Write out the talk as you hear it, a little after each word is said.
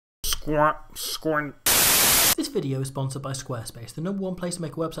This video is sponsored by Squarespace, the #1 place to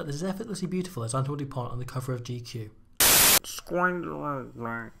make a website that is effortlessly beautiful, as Antoine Dupont on the cover of GQ.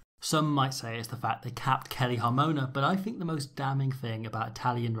 Some might say it's the fact they capped Kelly Harmona, but I think the most damning thing about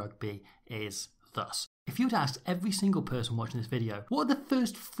Italian rugby is thus. If you were to ask every single person watching this video, what are the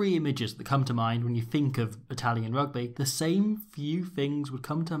first 3 images that come to mind when you think of Italian rugby, the same few things would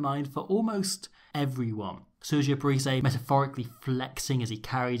come to mind for almost everyone. Sergio Parisse metaphorically flexing as he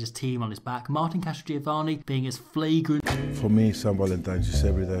carried his team on his back, Martin Castrogiovanni being as flagrant for me, St. Valentine's is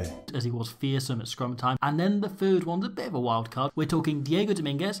every day as he was fearsome at scrum time. And then the third one's a bit of a wild card. We're talking Diego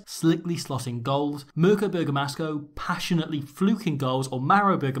Dominguez slickly slotting goals, Mirko Bergamasco passionately fluking goals, or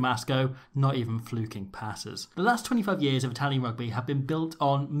Mauro Bergamasco not even fluking passes. The last 25 years of Italian rugby have been built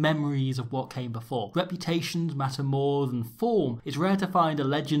on memories of what came before. Reputations matter more than form. It's rare to find a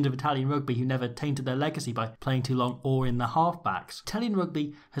legend of Italian rugby who never tainted their legacy by playing too long or in the halfbacks. Italian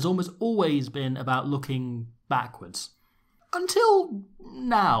rugby has almost always been about looking backwards. Until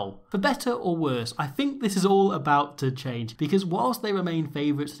now. For better or worse, I think this is all about to change, because whilst they remain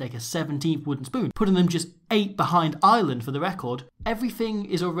favourites to take a 17th wooden spoon, putting them just 8 behind Ireland for the record, everything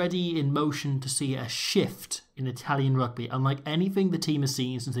is already in motion to see a shift in Italian rugby, unlike anything the team has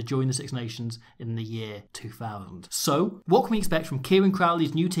seen since they joined the Six Nations in the year 2000. So, what can we expect from Kieran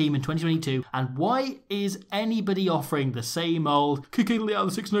Crowley's new team in 2022, and why is anybody offering the same old kick Italy out of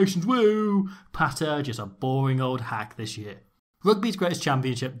the Six Nations, woo, patter, just a boring old hack this year? Rugby's greatest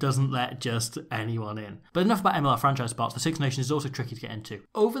championship doesn't let just anyone in. But enough about MLR franchise spots, the Six Nations is also tricky to get into.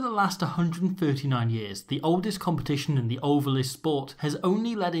 Over the last 139 years, the oldest competition in the ovalist sport has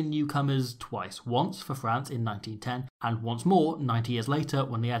only let in newcomers twice. Once for France in 1910, and once more 90 years later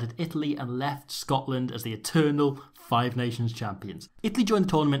when they added Italy and left Scotland as the eternal Five Nations champions. Italy joined the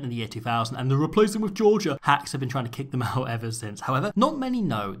tournament in the year 2000 and they're replacing with Georgia. Hacks have been trying to kick them out ever since. However, not many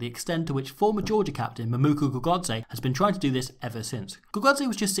know the extent to which former Georgia captain Mamuka Gogodze has been trying to do this ever since. Gogodze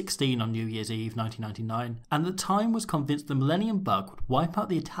was just 16 on New Year's Eve 1999, and at the time was convinced the Millennium Bug would wipe out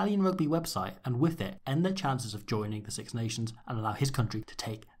the Italian rugby website and with it end their chances of joining the Six Nations and allow his country to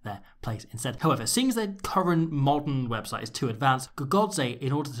take their place instead. However, seeing as their current modern website is too advanced, Gogodze,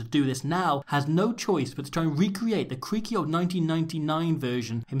 in order to do this now, has no choice but to try and recreate the creaky old 1999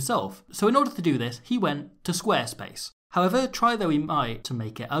 version himself. So in order to do this, he went to Squarespace. However, try though he might to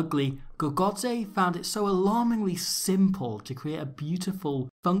make it ugly, Gogodze found it so alarmingly simple to create a beautiful,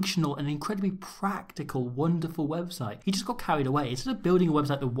 functional and incredibly practical, wonderful website. He just got carried away. Instead of building a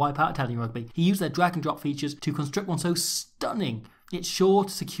website that would wipe out Italian rugby, he used their drag and drop features to construct one so stunning it's sure to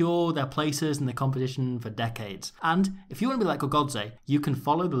secure their places in the competition for decades. And if you want to be like Gogodze, you can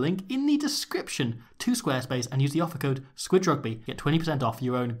follow the link in the description to Squarespace and use the offer code Squidge Rugby to get 20% off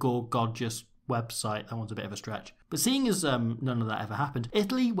your own gorgeous website. That one's a bit of a stretch. But seeing as none of that ever happened,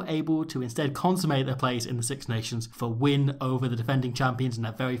 Italy were able to instead consummate their place in the Six Nations for win over the defending champions in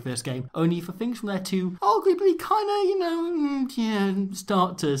their very first game, only for things from there to arguably kind of,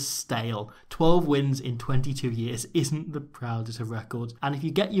 start to stale. 12 wins in 22 years isn't the proudest of records, and if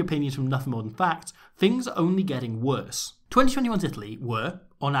you get your opinions from nothing more than facts, things are only getting worse. 2021's Italy were,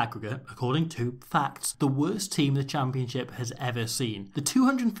 on aggregate, according to facts, the worst team the championship has ever seen. The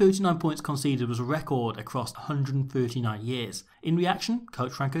 239 points conceded was a record across 139 years. In reaction,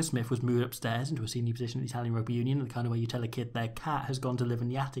 coach Franco Smith was moved upstairs into a senior position at the Italian Rugby Union, the kind of way you tell a kid their cat has gone to live in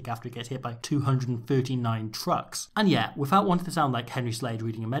the attic after it gets hit by 239 trucks. And yet, without wanting to sound like Henry Slade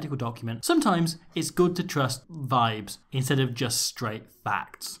reading a medical document, sometimes it's good to trust vibes instead of just straight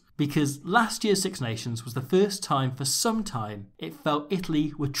facts. Because last year's Six Nations was the first time for some time it felt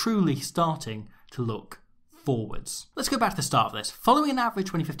Italy were truly starting to look forwards. Let's go back to the start of this. Following an average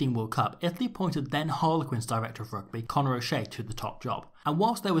 2015 World Cup, Italy appointed then Harlequins director of rugby, Conor O'Shea, to the top job. And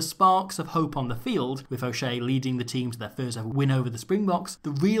whilst there were sparks of hope on the field, with O'Shea leading the team to their first ever win over the Springboks,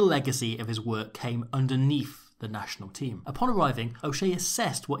 the real legacy of his work came underneath the national team. Upon arriving, O'Shea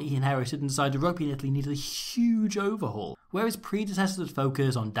assessed what he inherited and decided rugby in Italy needed a huge overhaul. Where his predecessors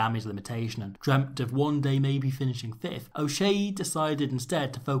focused on damage limitation and dreamt of one day maybe finishing 5th, O'Shea decided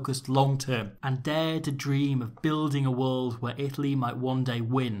instead to focus long term and dared to dream of building a world where Italy might one day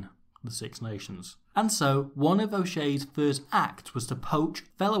win the Six Nations. And so, one of O'Shea's first acts was to poach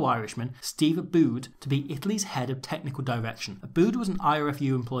fellow Irishman Steve Aboud to be Italy's head of technical direction. Aboud was an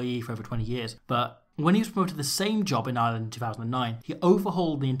IRFU employee for over 20 years, but when he was promoted to the same job in Ireland in 2009, he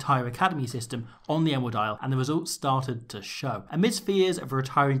overhauled the entire academy system on the Emerald Isle, and the results started to show. Amidst fears of a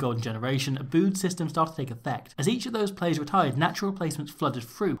retiring golden generation, Aboud's system started to take effect. As each of those players retired, natural replacements flooded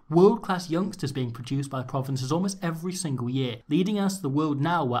through, world-class youngsters being produced by the provinces almost every single year, leading us to the world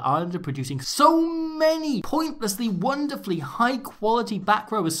now where Ireland are producing so many pointlessly, wonderfully high-quality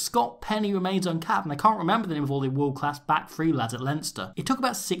back rowers. Scott Penny remains uncapped, and I can't remember the name of all the world-class back three lads at Leinster. It took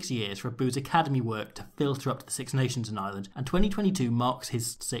about 6 years for Abu's academy work to filter up to the Six Nations in Ireland, and 2022 marks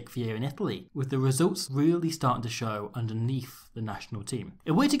his 6th year in Italy, with the results really starting to show underneath the national team.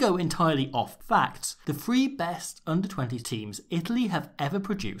 If we're to go entirely off facts, the 3 best under-20s teams Italy have ever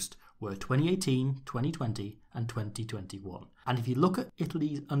produced were 2018, 2020 and 2021. And if you look at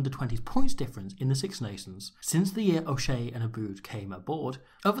Italy's under-20s points difference in the Six Nations, since the year O'Shea and Aboud came aboard,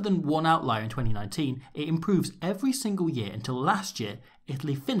 other than one outlier in 2019, it improves every single year until last year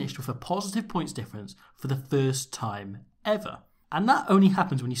Italy finished with a positive points difference for the first time ever. And that only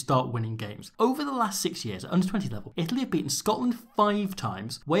happens when you start winning games. Over the last 6 years at under-20 level, Italy have beaten Scotland 5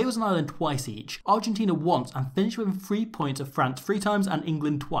 times, Wales and Ireland twice each, Argentina once, and finished within 3 points of France 3 times and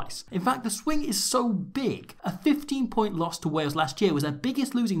England twice. In fact, the swing is so big. A 15-point loss to Wales last year was their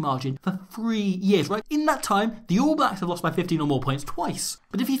biggest losing margin for 3 years, right? In that time, the All Blacks have lost by 15 or more points twice.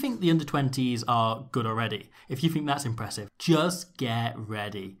 But if you think the under-20s are good already, if you think that's impressive, just get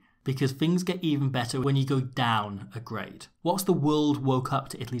ready. Because things get even better when you go down a grade. Whilst the world woke up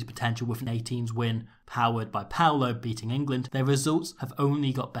to Italy's potential with an 18s win powered by Paolo beating England, their results have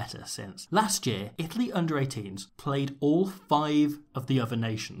only got better since. Last year, Italy under-18s played all 5 of the other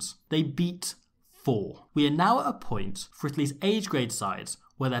nations. They beat 4. We are now at a point for Italy's age grade sides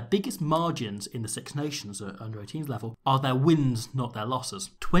where their biggest margins in the Six Nations at under-18s level are their wins, not their losses.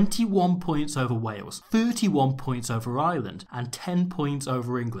 21 points over Wales, 31 points over Ireland, and 10 points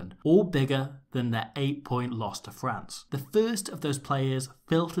over England, all bigger than their 8-point loss to France. The first of those players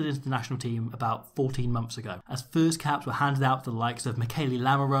filtered into the national team about 14 months ago, as first caps were handed out to the likes of Michele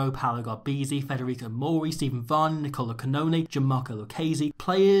Lamoureux, Paolo Garbisi, Federico Mori, Stephen Varney, Nicola Cannone, Gianmarco Lucchesi,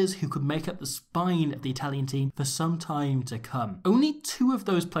 players who could make up the spine of the Italian team for some time to come. Only 2 of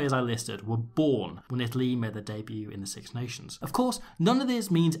those players I listed were born when Italy made their debut in the Six Nations. Of course, none of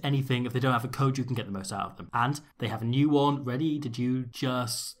this means anything if they don't have a coach who can get the most out of them, and they have a new one ready to do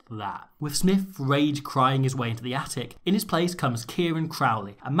just that. With Smith rage crying his way into the attic, in his place comes Kieran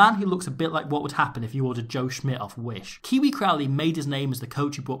Crowley, a man who looks a bit like what would happen if you ordered Joe Schmidt off Wish. Kiwi Crowley made his name as the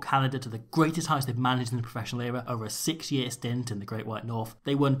coach who brought Canada to the greatest heights they've managed in the professional era over a 6-year stint in the Great White North.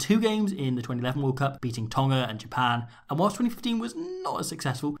 They won 2 games in the 2011 World Cup, beating Tonga and Japan, and whilst 2015 was not as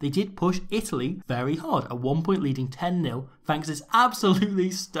successful, they did push Italy very hard, at 1 point leading 10-0 thanks to this absolutely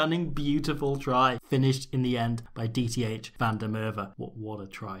stunning, beautiful try, finished in the end by DTH van der Merwe. What a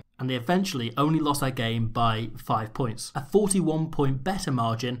try. And they eventually only lost that game by 5 points, a 41-point better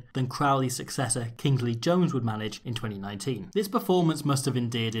margin than Crowley's successor Kingsley Jones would manage in 2019. This performance must have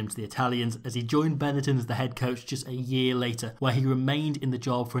endeared him to the Italians, as he joined Benetton as the head coach just a year later, where he remained in the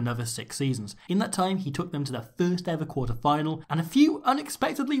job for another 6 seasons. In that time, he took them to their first ever quarter-final and a few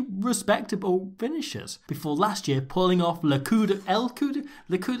unexpectedly respectable finishes, before last year pulling off Le Coup de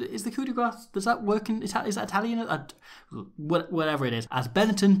Grace? Does that work in Is that Italian? Whatever it is. As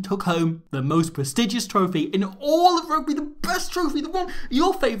Benetton took home the most prestigious trophy in all of rugby, the best trophy, the one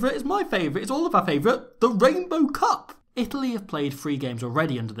your favourite is my favourite, it's all of our favourite, the Rainbow Cup. Italy have played 3 games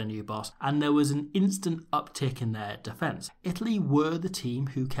already under their new boss, and there was an instant uptick in their defence. Italy were the team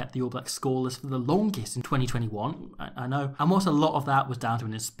who kept the All Blacks scoreless for the longest in 2021, I know, and whilst a lot of that was down to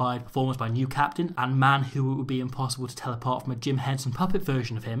an inspired performance by new captain and man who it would be impossible to tell apart from a Jim Henson puppet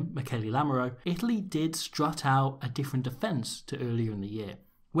version of him, Michele Lamoureux, Italy did strut out a different defence to earlier in the year.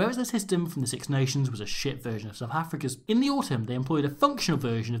 Whereas their system from the Six Nations was a shit version of South Africa's, in the autumn they employed a functional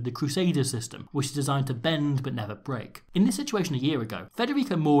version of the Crusaders system, which is designed to bend but never break. In this situation a year ago,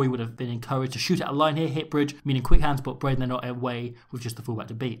 Federico Mori would have been encouraged to shoot out a line here, hit bridge, meaning quick hands put Braden not away with just the fullback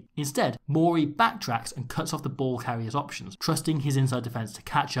to beat. Instead, Mori backtracks and cuts off the ball carrier's options, trusting his inside defence to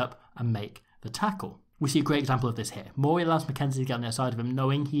catch up and make the tackle. We see a great example of this here. Mori allows Mackenzie to get on the outside of him,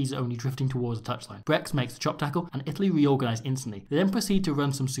 knowing he's only drifting towards the touchline. Brex makes the chop tackle, and Italy reorganise instantly. They then proceed to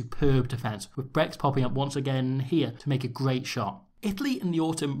run some superb defence, with Brex popping up once again here to make a great shot. Italy in the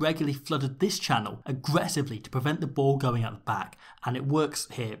autumn regularly flooded this channel aggressively to prevent the ball going out the back, and it works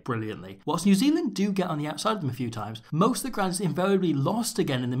here brilliantly. Whilst New Zealand do get on the outside of them a few times, most of the ground is invariably lost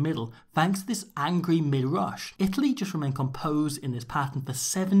again in the middle thanks to this angry mid-rush. Italy just remain composed in this pattern for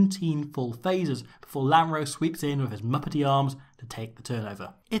 17 full phases before Lamoureux sweeps in with his muppety arms to take the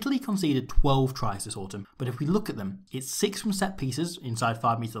turnover. Italy conceded 12 tries this autumn, but if we look at them, it's 6 from set pieces inside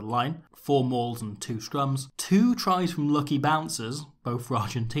 5 metres of the line, 4 mauls and 2 scrums, 2 tries from lucky bouncers, both for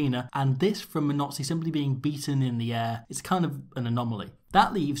Argentina, and this from Minozzi simply being beaten in the air. It's kind of an anomaly.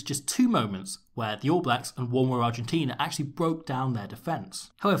 That leaves just 2 moments where the All Blacks and one where Argentina actually broke down their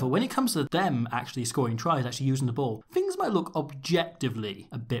defence. However, when it comes to them actually scoring tries, actually using the ball, things might look objectively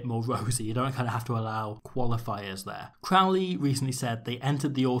a bit more rosy. You don't kind of have to allow qualifiers there. Crowley recently said they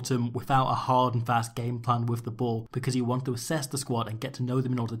entered the autumn without a hard and fast game plan with the ball because he wanted to assess the squad and get to know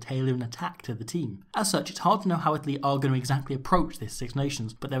them in order to tailor an attack to the team. As such, it's hard to know how Italy are going to exactly approach this Six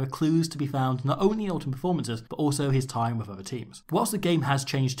Nations, but there are clues to be found not only in autumn performances, but also his time with other teams. Whilst the game has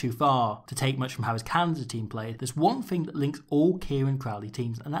changed too far to take much from how his Canada team played, there's one thing that links all Kieran Crowley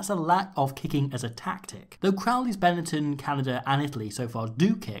teams, and that's a lack of kicking as a tactic. Though Crowley's Benetton, Canada and Italy so far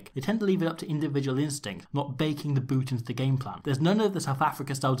do kick, they tend to leave it up to individual instinct, not baking the boot into the game plan. There's none of the South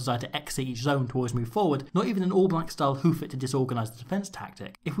Africa style desire to exit each zone to always move forward, not even an All Black style hoof it to disorganise the defence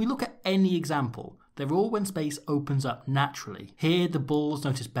tactic. If we look at any example, they're all when space opens up naturally. Here, the Bulls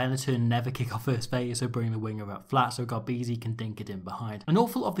notice Benetton never kick off first phase, so bring the winger up flat so Garbisi can dink it in behind. An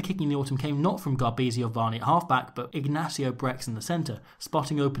awful lot of the kicking in the autumn came not from Garbisi or Varney at halfback, but Ignacio Brex in the centre,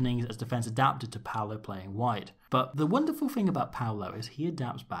 spotting openings as defence adapted to Paolo playing wide. But the wonderful thing about Paolo is he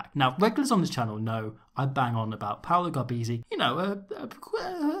adapts back. Now, regulars on this channel know I bang on about Paolo Garbisi,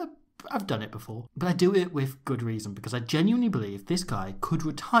 I've done it before, but I do it with good reason because I genuinely believe this guy could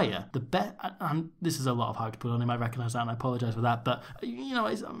retire the best. And this is a lot of hype to put on him. I recognise that, and I apologise for that. But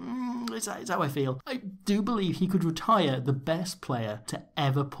it's how I feel. I do believe he could retire the best player to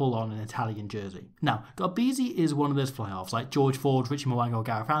ever pull on an Italian jersey. Now, Garbisi is one of those fly-offs like George Ford, Richie Mwanga, or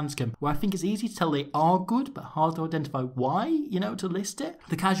Gareth Anscombe, where I think it's easy to tell they are good, but hard to identify why. To list it.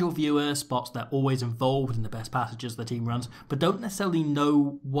 The casual viewer spots they're always involved in the best passages the team runs, but don't necessarily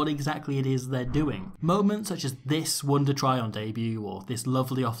know what exactly it is they're doing. Moments such as this wonder try on debut or this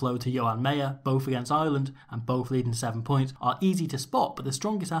lovely offload to Johan Meyer, both against Ireland and both leading to 7 points, are easy to spot, but the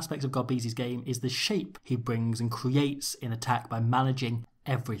strongest aspects of Garbisi's game is the shape he brings and creates in attack by managing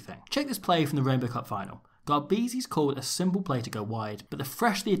everything. Check this play from the Rainbow Cup final. Garbisi's called a simple play to go wide, but the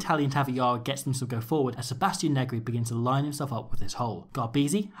fresh the Italian Taviara gets them to go forward as Sebastian Negri begins to line himself up with this hole.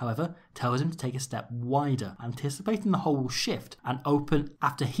 Garbisi, however, tells him to take a step wider, anticipating the hole will shift and open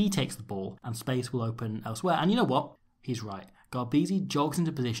after he takes the ball, and space will open elsewhere. And you know what? He's right. Garbisi jogs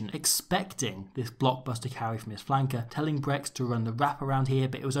into position, expecting this blockbuster carry from his flanker, telling Brex to run the wrap around here,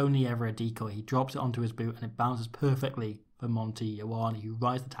 but it was only ever a decoy. He drops it onto his boot and it bounces perfectly for Monty Ioane, who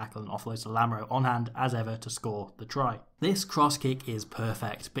rides the tackle and offloads to Lamro on hand as ever to score the try. This cross kick is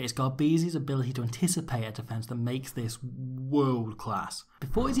perfect, but it's Garbisi's ability to anticipate a defence that makes this world class.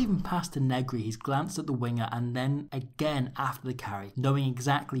 Before he's even passed to Negri, he's glanced at the winger and then again after the carry, knowing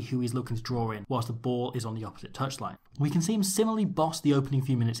exactly who he's looking to draw in whilst the ball is on the opposite touchline. We can see him similarly boss the opening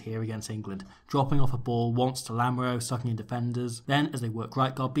few minutes here against England, dropping off a ball once to Lamro, sucking in defenders. Then, as they work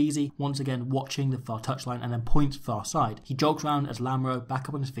right, Garbisi, once again watching the far touchline and then points far side. He jogs round as Lamro, back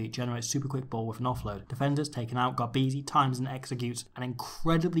up on his feet, generates super quick ball with an offload. Defenders taken out, Garbisi times and executes an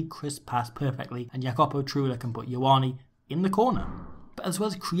incredibly crisp pass perfectly, and Jacopo Trula can put Ioane in the corner. But as well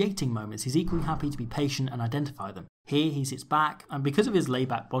as creating moments, he's equally happy to be patient and identify them. Here he sits back, and because of his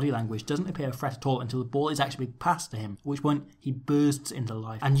laid-back body language, doesn't appear a threat at all until the ball is actually passed to him, at which point he bursts into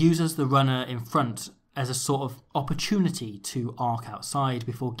life and uses the runner in front as a sort of opportunity to arc outside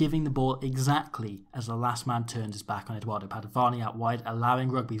before giving the ball exactly as the last man turns his back on Eduardo Padovani out wide, allowing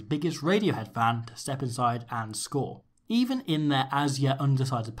rugby's biggest Radiohead fan to step inside and score. Even in their as yet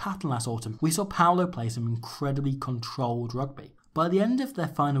undecided pattern last autumn, we saw Paolo play some incredibly controlled rugby. By the end of their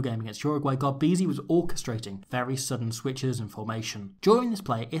final game against Uruguay, Garbisi was orchestrating very sudden switches and formation. During this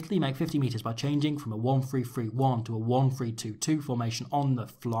play, Italy make 50 metres by changing from a 1-3-3-1 to a 1-3-2-2 formation on the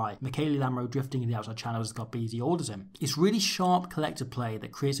fly, Michele Lamro drifting in the outside channel as Garbisi orders him. It's really sharp collective play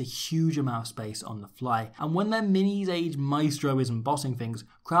that creates a huge amount of space on the fly, and when their minis age maestro isn't bossing things,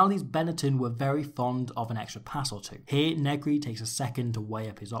 Crowley's Benetton were very fond of an extra pass or two. Here, Negri takes a second to weigh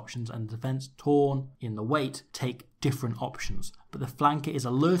up his options, and the defence, torn in the weight, take different options, but the flanker is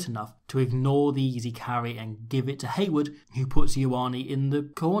alert enough to ignore the easy carry and give it to Hayward, who puts Ioane in the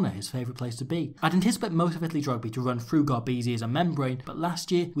corner, his favourite place to be. I'd anticipate most of Italy's rugby to run through Garbisi as a membrane, but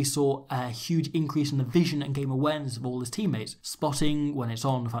last year we saw a huge increase in the vision and game awareness of all his teammates, spotting when it's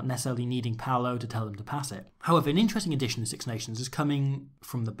on without necessarily needing Paolo to tell them to pass it. However, an interesting addition to Six Nations is coming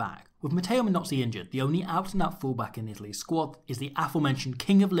from the back. With Matteo Minozzi injured, the only out-and-out fullback in Italy's squad is the aforementioned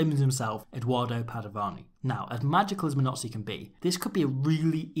king of limbs himself, Eduardo Padovani. Now, as magical as Minozzi can be, this could be a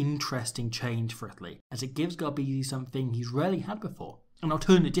really interesting change for Italy, as it gives Garbisi something he's rarely had before: an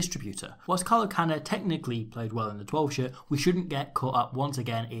alternate distributor. Whilst Carlo Canna technically played well in the 12 shirt, we shouldn't get caught up once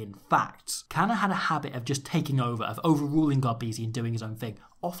again in facts. Canna had a habit of just taking over, of overruling Garbisi and doing his own thing,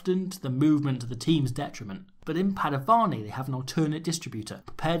 often to the movement to the team's detriment. But in Padovani, they have an alternate distributor,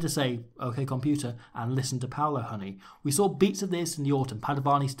 prepared to say, OK computer, and listen to Paolo honey. We saw beats of this in the autumn,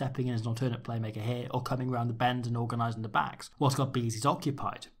 Padovani stepping in as an alternate playmaker here, or coming around the bend and organising the backs, whilst Garbisi's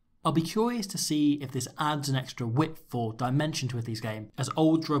occupied. I'll be curious to see if this adds an extra width or dimension to Italy's game as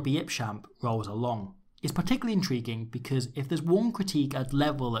old Rugby Ipshamp rolls along. It's particularly intriguing because if there's one critique I'd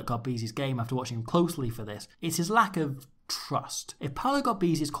level at Garbisi's game after watching him closely for this, it's his lack of trust. If Paolo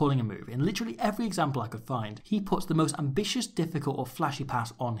Garbisi is calling a move, in literally every example I could find, he puts the most ambitious, difficult or flashy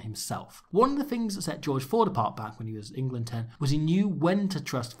pass on himself. One of the things that set George Ford apart back when he was England 10 was he knew when to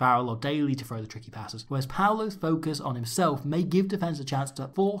trust Farrell or Daly to throw the tricky passes, whereas Paolo's focus on himself may give defence a chance to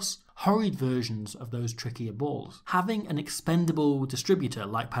force hurried versions of those trickier balls. Having an expendable distributor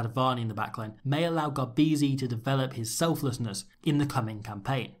like Padovani in the backline may allow Garbisi to develop his selflessness in the coming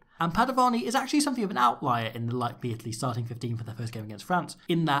campaign. And Padovani is actually something of an outlier in the likely Italy starting 15 for their first game against France,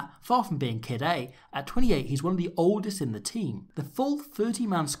 in that, far from being Kid A, at 28 he's one of the oldest in the team. The full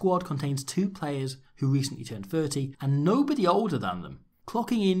 30-man squad contains 2 players who recently turned 30, and nobody older than them,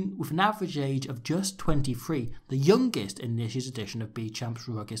 clocking in with an average age of just 23, the youngest in this year's edition of B-Champ's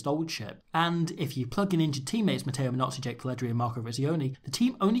rugged old ship. And if you plug in injured teammates Matteo Minozzi, Jake Pellegrini and Marco Rizzioni, the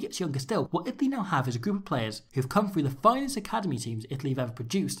team only gets younger still. What Italy now have is a group of players who've come through the finest academy teams Italy have ever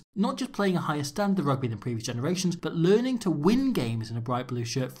produced, not just playing a higher standard of rugby than previous generations, but learning to win games in a bright blue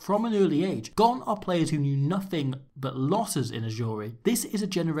shirt from an early age. Gone are players who knew nothing but losses in Azzurri. This is a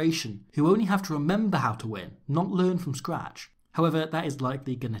generation who only have to remember how to win, not learn from scratch. However, that is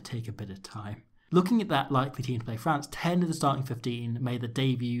likely going to take a bit of time. Looking at that likely team to play France, 10 of the starting 15 made their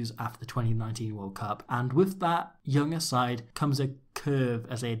debuts after the 2019 World Cup, and with that younger side comes a curve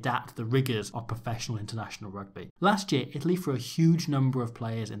as they adapt to the rigours of professional international rugby. Last year, Italy threw a huge number of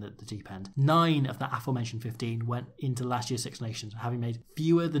players in at the deep end. 9 of the aforementioned 15 went into last year's Six Nations, having made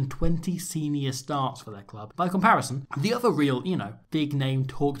fewer than 20 senior starts for their club. By comparison, the other real, big name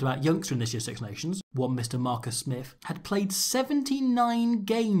talked about youngster in this year's Six Nations, one Mr. Marcus Smith, had played 79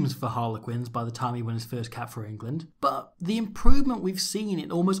 games for Harlequins by the time he won his first cap for England. But the improvement we've seen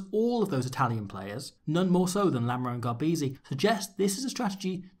in almost all of those Italian players, none more so than Lamro and Garbisi, suggests this is a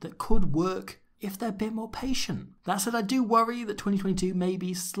strategy that could work if they're a bit more patient. That said, I do worry that 2022 may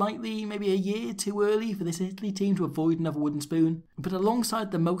be maybe a year too early for this Italy team to avoid another wooden spoon. But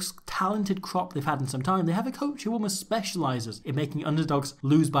alongside the most talented crop they've had in some time, they have a coach who almost specialises in making underdogs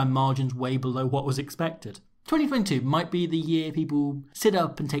lose by margins way below what was expected. 2022 might be the year people sit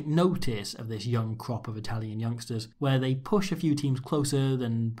up and take notice of this young crop of Italian youngsters, where they push a few teams closer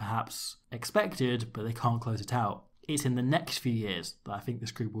than perhaps expected, but they can't close it out. It's in the next few years that I think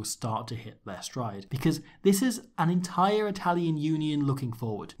this group will start to hit their stride, because this is an entire Italian union looking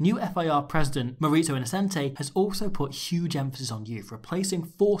forward. New FIR president Maurizio Innocente has also put huge emphasis on youth, replacing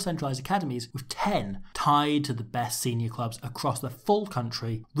 4 centralised academies with 10 tied to the best senior clubs across the full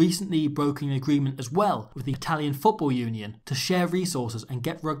country, recently broking an agreement as well with the Italian Football Union to share resources and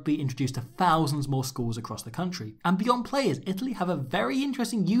get rugby introduced to thousands more schools across the country. And beyond players, Italy have a very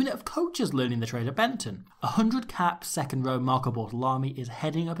interesting unit of coaches learning the trade at Benetton. 100-cap second row Marco Bortolami is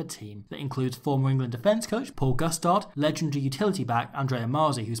heading up a team that includes former England defence coach Paul Gustard, legendary utility back Andrea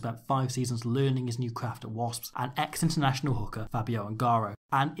Marzi, who spent 5 seasons learning his new craft at Wasps, and ex-international hooker Fabio Ungaro.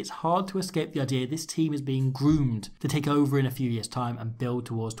 And it's hard to escape the idea this team is being groomed to take over in a few years' time and build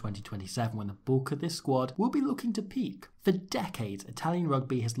towards 2027, when the bulk of this squad will be looking to peak. For decades, Italian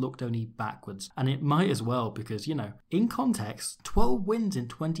rugby has looked only backwards, and it might as well because, in context, 12 wins in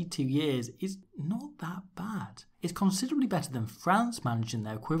 22 years is not that bad. It's considerably better than France managed in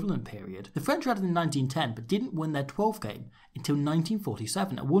their equivalent period. The French had it in 1910 but didn't win their 12th game until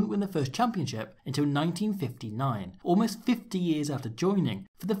 1947 and wouldn't win their first championship until 1959, almost 50 years after joining.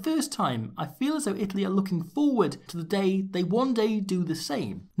 For the first time, I feel as though Italy are looking forward to the day they one day do the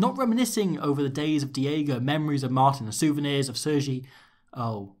same. Not reminiscing over the days of Diego, memories of Martin and souvenirs of Sergi.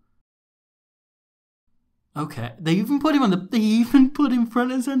 Oh. Okay, they even put him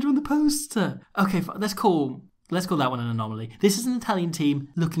front and centre on the poster. Okay, let's call that one an anomaly. This is an Italian team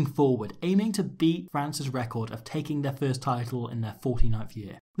looking forward, aiming to beat France's record of taking their first title in their 49th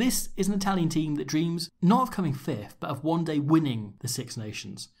year. This is an Italian team that dreams not of coming 5th, but of one day winning the Six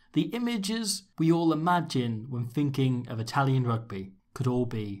Nations. The images we all imagine when thinking of Italian rugby could all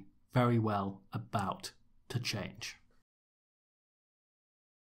be very well about to change.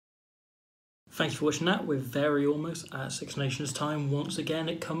 Thanks for watching that. We're very almost at Six Nations time. Once again,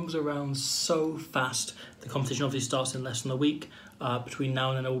 it comes around so fast. The competition obviously starts in less than a week. Between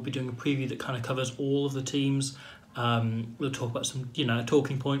now and then, I will be doing a preview that kind of covers all of the teams. We'll talk about some, a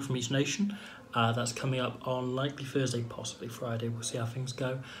talking point from each nation. That's coming up on likely Thursday, possibly Friday. We'll see how things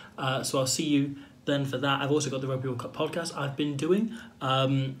go. So I'll see you Then for that, I've also got the Rugby World Cup podcast I've been doing.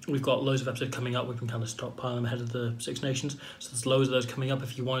 We've got loads of episodes coming up. We've been kind of stockpiling them ahead of the Six Nations. So there's loads of those coming up.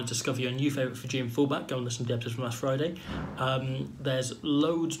 If you want to discover your new favourite Fijian fullback, go and listen to the episodes from last Friday. There's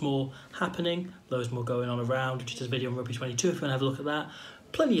loads more happening, loads more going on around. Just a video on Rugby 22 if you want to have a look at that.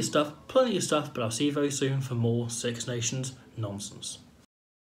 Plenty of stuff, but I'll see you very soon for more Six Nations nonsense.